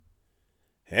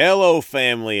Hello,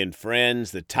 family and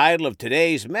friends. The title of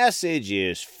today's message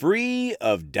is Free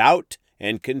of Doubt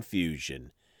and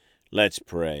Confusion. Let's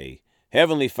pray.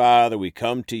 Heavenly Father, we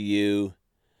come to you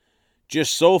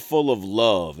just so full of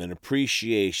love and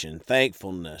appreciation,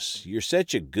 thankfulness. You're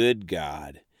such a good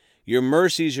God. Your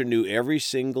mercies are new every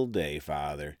single day,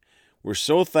 Father. We're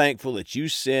so thankful that you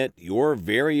sent your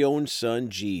very own Son,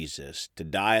 Jesus, to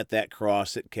die at that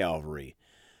cross at Calvary,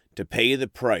 to pay the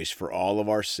price for all of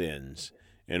our sins.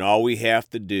 And all we have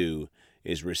to do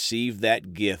is receive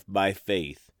that gift by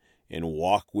faith and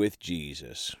walk with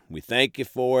Jesus. We thank you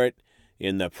for it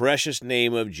in the precious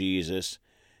name of Jesus.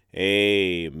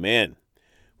 Amen.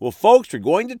 Well, folks, we're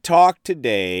going to talk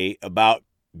today about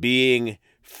being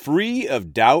free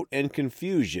of doubt and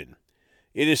confusion.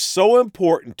 It is so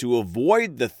important to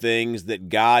avoid the things that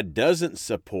God doesn't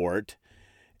support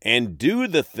and do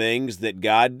the things that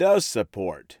God does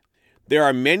support. There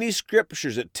are many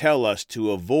scriptures that tell us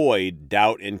to avoid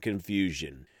doubt and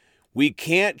confusion. We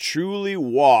can't truly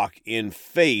walk in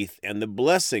faith and the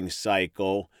blessing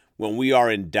cycle when we are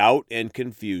in doubt and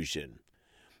confusion.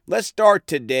 Let's start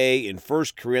today in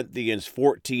 1 Corinthians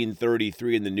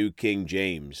 14:33 in the New King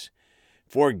James.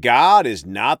 For God is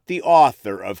not the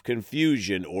author of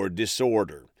confusion or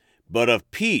disorder, but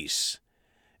of peace,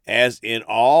 as in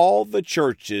all the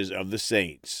churches of the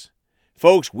saints.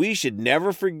 Folks, we should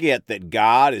never forget that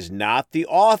God is not the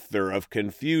author of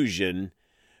confusion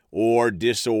or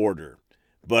disorder,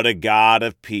 but a God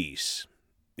of peace.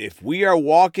 If we are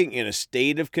walking in a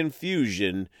state of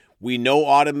confusion, we know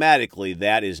automatically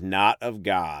that is not of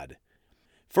God.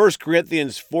 1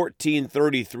 Corinthians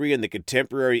 14:33 in the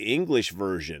Contemporary English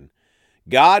Version.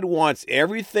 God wants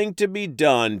everything to be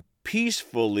done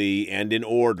peacefully and in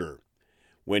order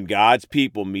when God's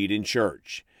people meet in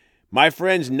church. My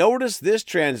friends, notice this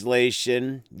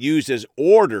translation uses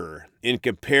order in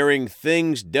comparing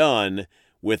things done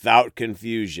without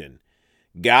confusion.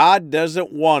 God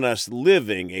doesn't want us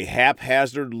living a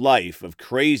haphazard life of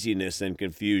craziness and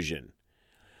confusion.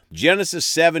 Genesis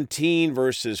 17,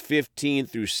 verses 15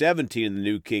 through 17 in the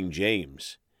New King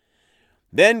James.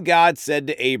 Then God said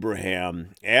to Abraham,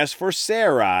 As for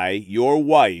Sarai, your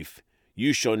wife,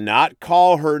 you shall not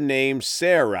call her name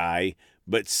Sarai,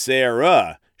 but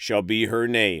Sarah shall be her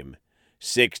name.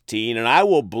 16, and I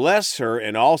will bless her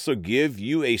and also give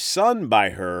you a son by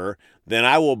her. Then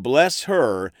I will bless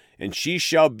her, and she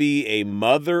shall be a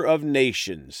mother of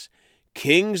nations.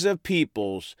 Kings of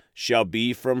peoples shall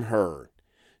be from her.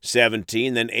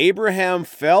 17, then Abraham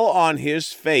fell on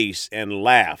his face and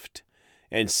laughed,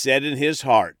 and said in his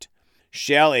heart,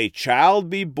 Shall a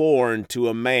child be born to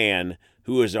a man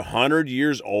who is 100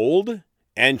 years old?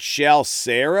 And shall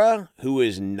Sarah, who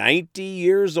is 90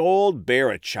 years old, bear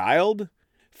a child?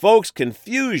 Folks,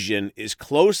 confusion is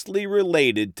closely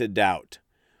related to doubt.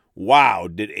 Wow,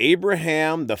 did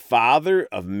Abraham, the father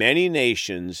of many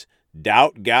nations,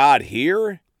 doubt God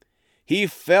here? He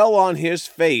fell on his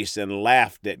face and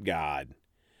laughed at God,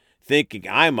 thinking,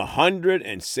 I'm 100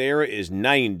 and Sarah is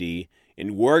 90,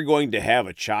 and we're going to have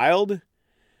a child?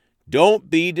 Don't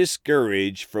be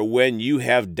discouraged for when you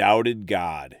have doubted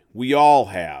God. We all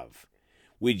have.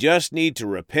 We just need to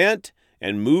repent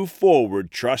and move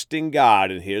forward trusting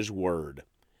God and His Word.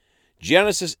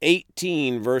 Genesis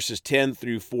 18, verses 10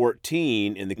 through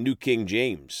 14 in the New King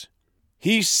James.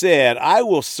 He said, I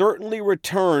will certainly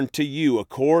return to you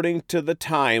according to the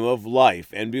time of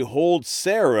life, and behold,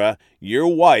 Sarah, your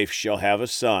wife, shall have a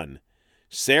son.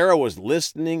 Sarah was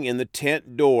listening in the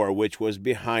tent door which was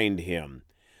behind him.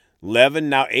 11,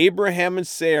 now Abraham and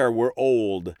Sarah were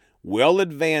old, well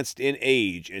advanced in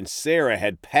age, and Sarah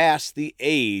had passed the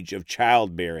age of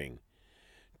childbearing.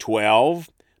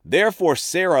 12, therefore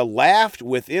Sarah laughed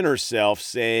within herself,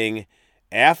 saying,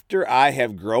 After I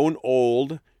have grown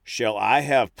old, shall I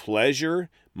have pleasure,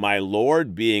 my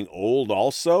Lord being old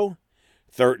also?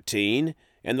 13,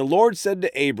 and the Lord said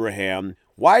to Abraham,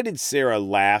 Why did Sarah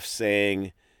laugh,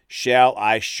 saying, Shall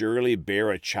I surely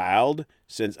bear a child,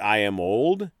 since I am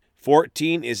old?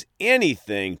 14, is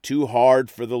anything too hard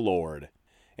for the Lord?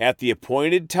 At the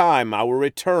appointed time I will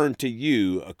return to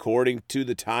you according to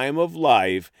the time of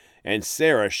life, and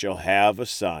Sarah shall have a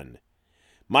son.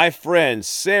 My friend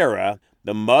Sarah,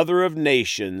 the mother of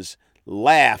nations,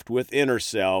 laughed within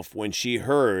herself when she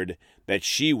heard that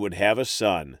she would have a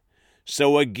son.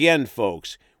 So again,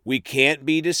 folks, we can't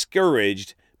be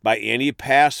discouraged by any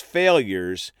past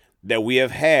failures that we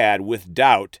have had with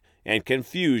doubt and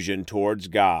confusion towards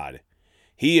God.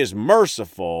 He is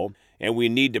merciful, and we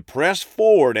need to press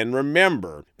forward and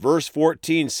remember. Verse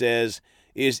 14 says,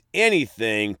 Is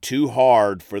anything too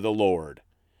hard for the Lord?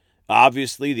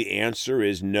 Obviously, the answer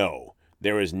is no.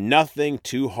 There is nothing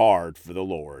too hard for the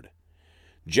Lord.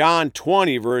 John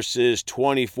 20, verses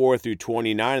 24 through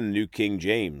 29 in the New King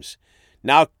James.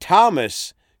 Now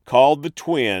Thomas, called the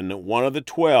twin, one of the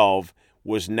 12,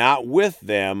 was not with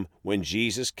them when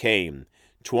Jesus came.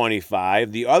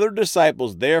 25. The other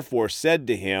disciples therefore said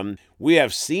to him, We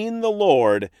have seen the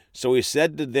Lord. So he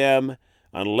said to them,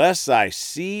 Unless I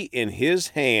see in his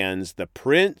hands the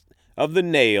print of the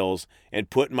nails, and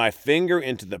put my finger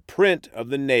into the print of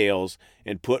the nails,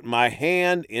 and put my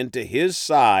hand into his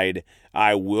side,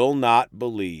 I will not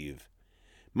believe.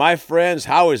 My friends,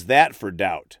 how is that for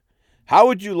doubt? How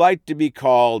would you like to be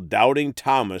called Doubting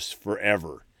Thomas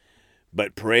forever?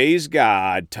 But praise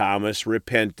God, Thomas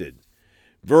repented.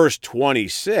 Verse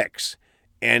 26,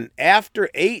 And after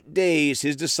 8 days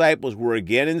his disciples were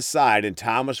again inside, and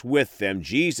Thomas with them.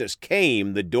 Jesus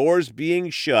came, the doors being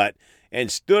shut,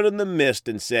 and stood in the midst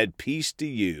and said, Peace to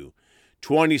you.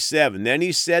 27, Then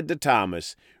he said to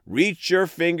Thomas, Reach your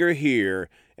finger here,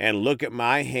 and look at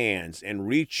my hands, and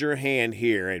reach your hand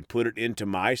here, and put it into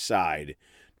my side.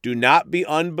 Do not be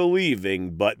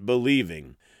unbelieving, but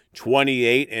believing.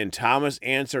 28, And Thomas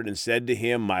answered and said to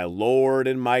him, My Lord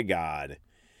and my God.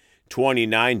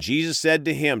 29, Jesus said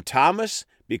to him, Thomas,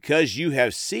 because you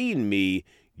have seen me,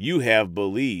 you have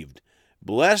believed.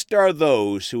 Blessed are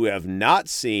those who have not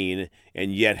seen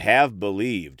and yet have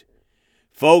believed.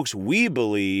 Folks, we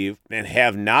believe and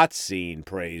have not seen,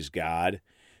 praise God.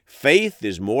 Faith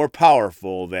is more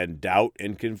powerful than doubt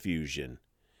and confusion.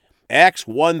 Acts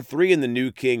 1:3 in the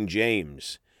New King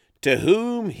James. To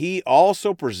whom he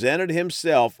also presented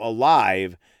himself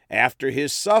alive after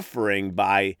his suffering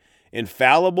by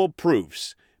infallible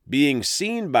proofs, being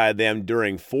seen by them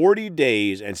during 40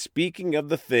 days, and speaking of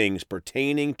the things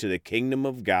pertaining to the kingdom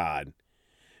of God.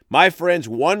 My friends,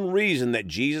 one reason that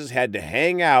Jesus had to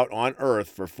hang out on earth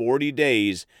for 40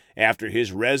 days after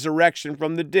his resurrection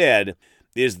from the dead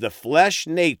is the flesh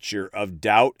nature of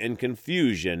doubt and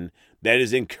confusion that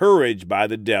is encouraged by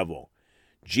the devil.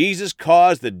 Jesus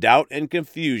caused the doubt and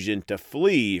confusion to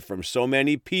flee from so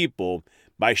many people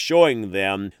by showing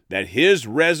them that his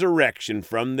resurrection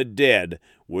from the dead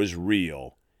was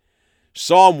real.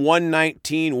 Psalm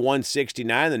 119,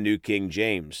 169, the New King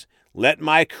James. Let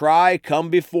my cry come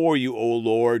before you, O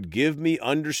Lord. Give me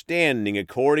understanding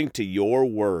according to your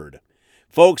word.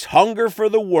 Folks, hunger for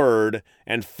the word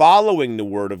and following the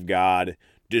word of God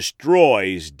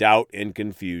destroys doubt and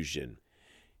confusion.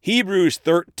 Hebrews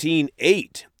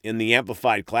 13:8 in the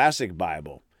Amplified Classic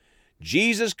Bible.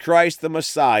 Jesus Christ the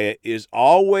Messiah is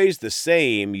always the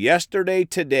same yesterday,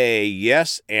 today,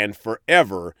 yes, and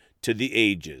forever to the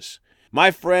ages.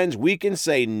 My friends, we can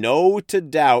say no to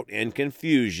doubt and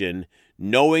confusion,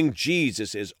 knowing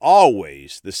Jesus is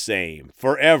always the same,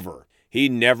 forever. He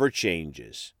never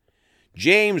changes.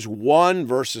 James 1,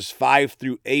 verses 5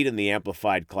 through 8 in the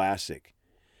Amplified Classic.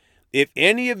 If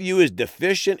any of you is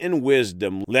deficient in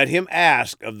wisdom, let him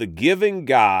ask of the giving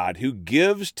God, who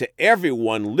gives to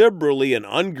everyone liberally and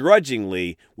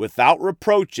ungrudgingly, without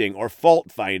reproaching or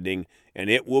fault-finding, and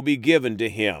it will be given to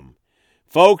him.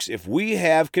 Folks, if we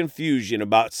have confusion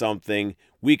about something,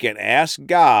 we can ask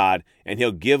God, and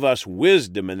he'll give us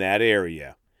wisdom in that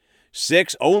area.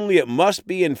 6, only it must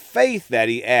be in faith that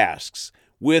he asks,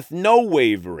 with no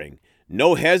wavering,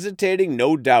 no hesitating,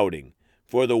 no doubting.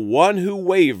 For the one who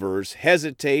wavers,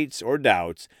 hesitates, or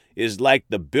doubts is like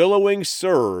the billowing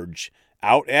surge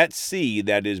out at sea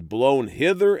that is blown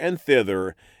hither and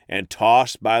thither and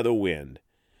tossed by the wind.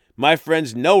 My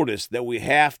friends, notice that we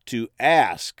have to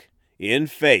ask in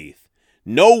faith.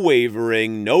 No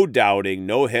wavering, no doubting,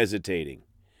 no hesitating.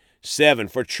 7,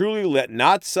 for truly let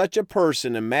not such a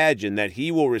person imagine that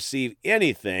he will receive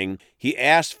anything he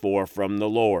asks for from the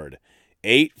Lord.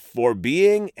 8, for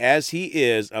being as he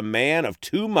is a man of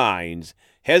two minds,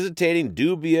 hesitating,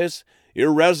 dubious,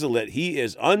 irresolute, he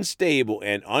is unstable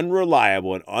and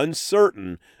unreliable and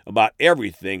uncertain about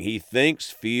everything he thinks,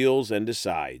 feels, and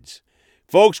decides.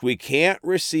 Folks, we can't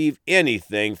receive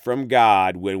anything from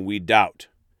God when we doubt.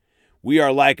 We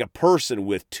are like a person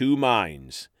with two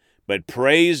minds. But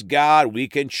praise God, we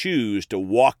can choose to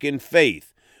walk in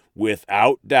faith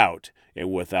without doubt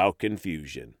and without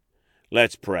confusion.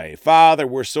 Let's pray. Father,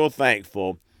 we're so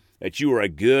thankful that you are a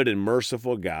good and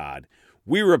merciful God.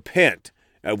 We repent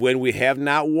of when we have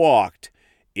not walked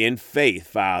in faith,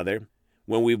 Father.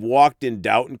 When we've walked in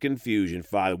doubt and confusion,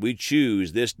 Father, we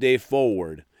choose this day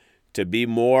forward to be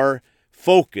more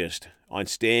focused on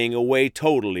staying away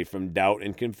totally from doubt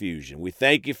and confusion. We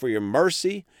thank you for your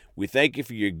mercy. We thank you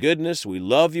for your goodness. We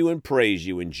love you and praise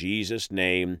you in Jesus'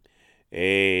 name.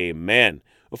 Amen.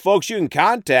 Well, folks, you can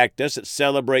contact us at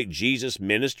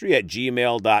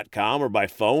celebratejesusministry@gmail.com or by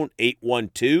phone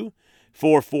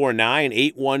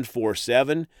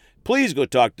 812-449-8147. Please go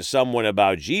talk to someone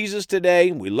about Jesus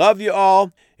today. We love you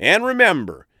all. And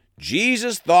remember,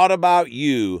 Jesus thought about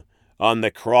you on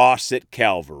the cross at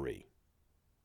Calvary.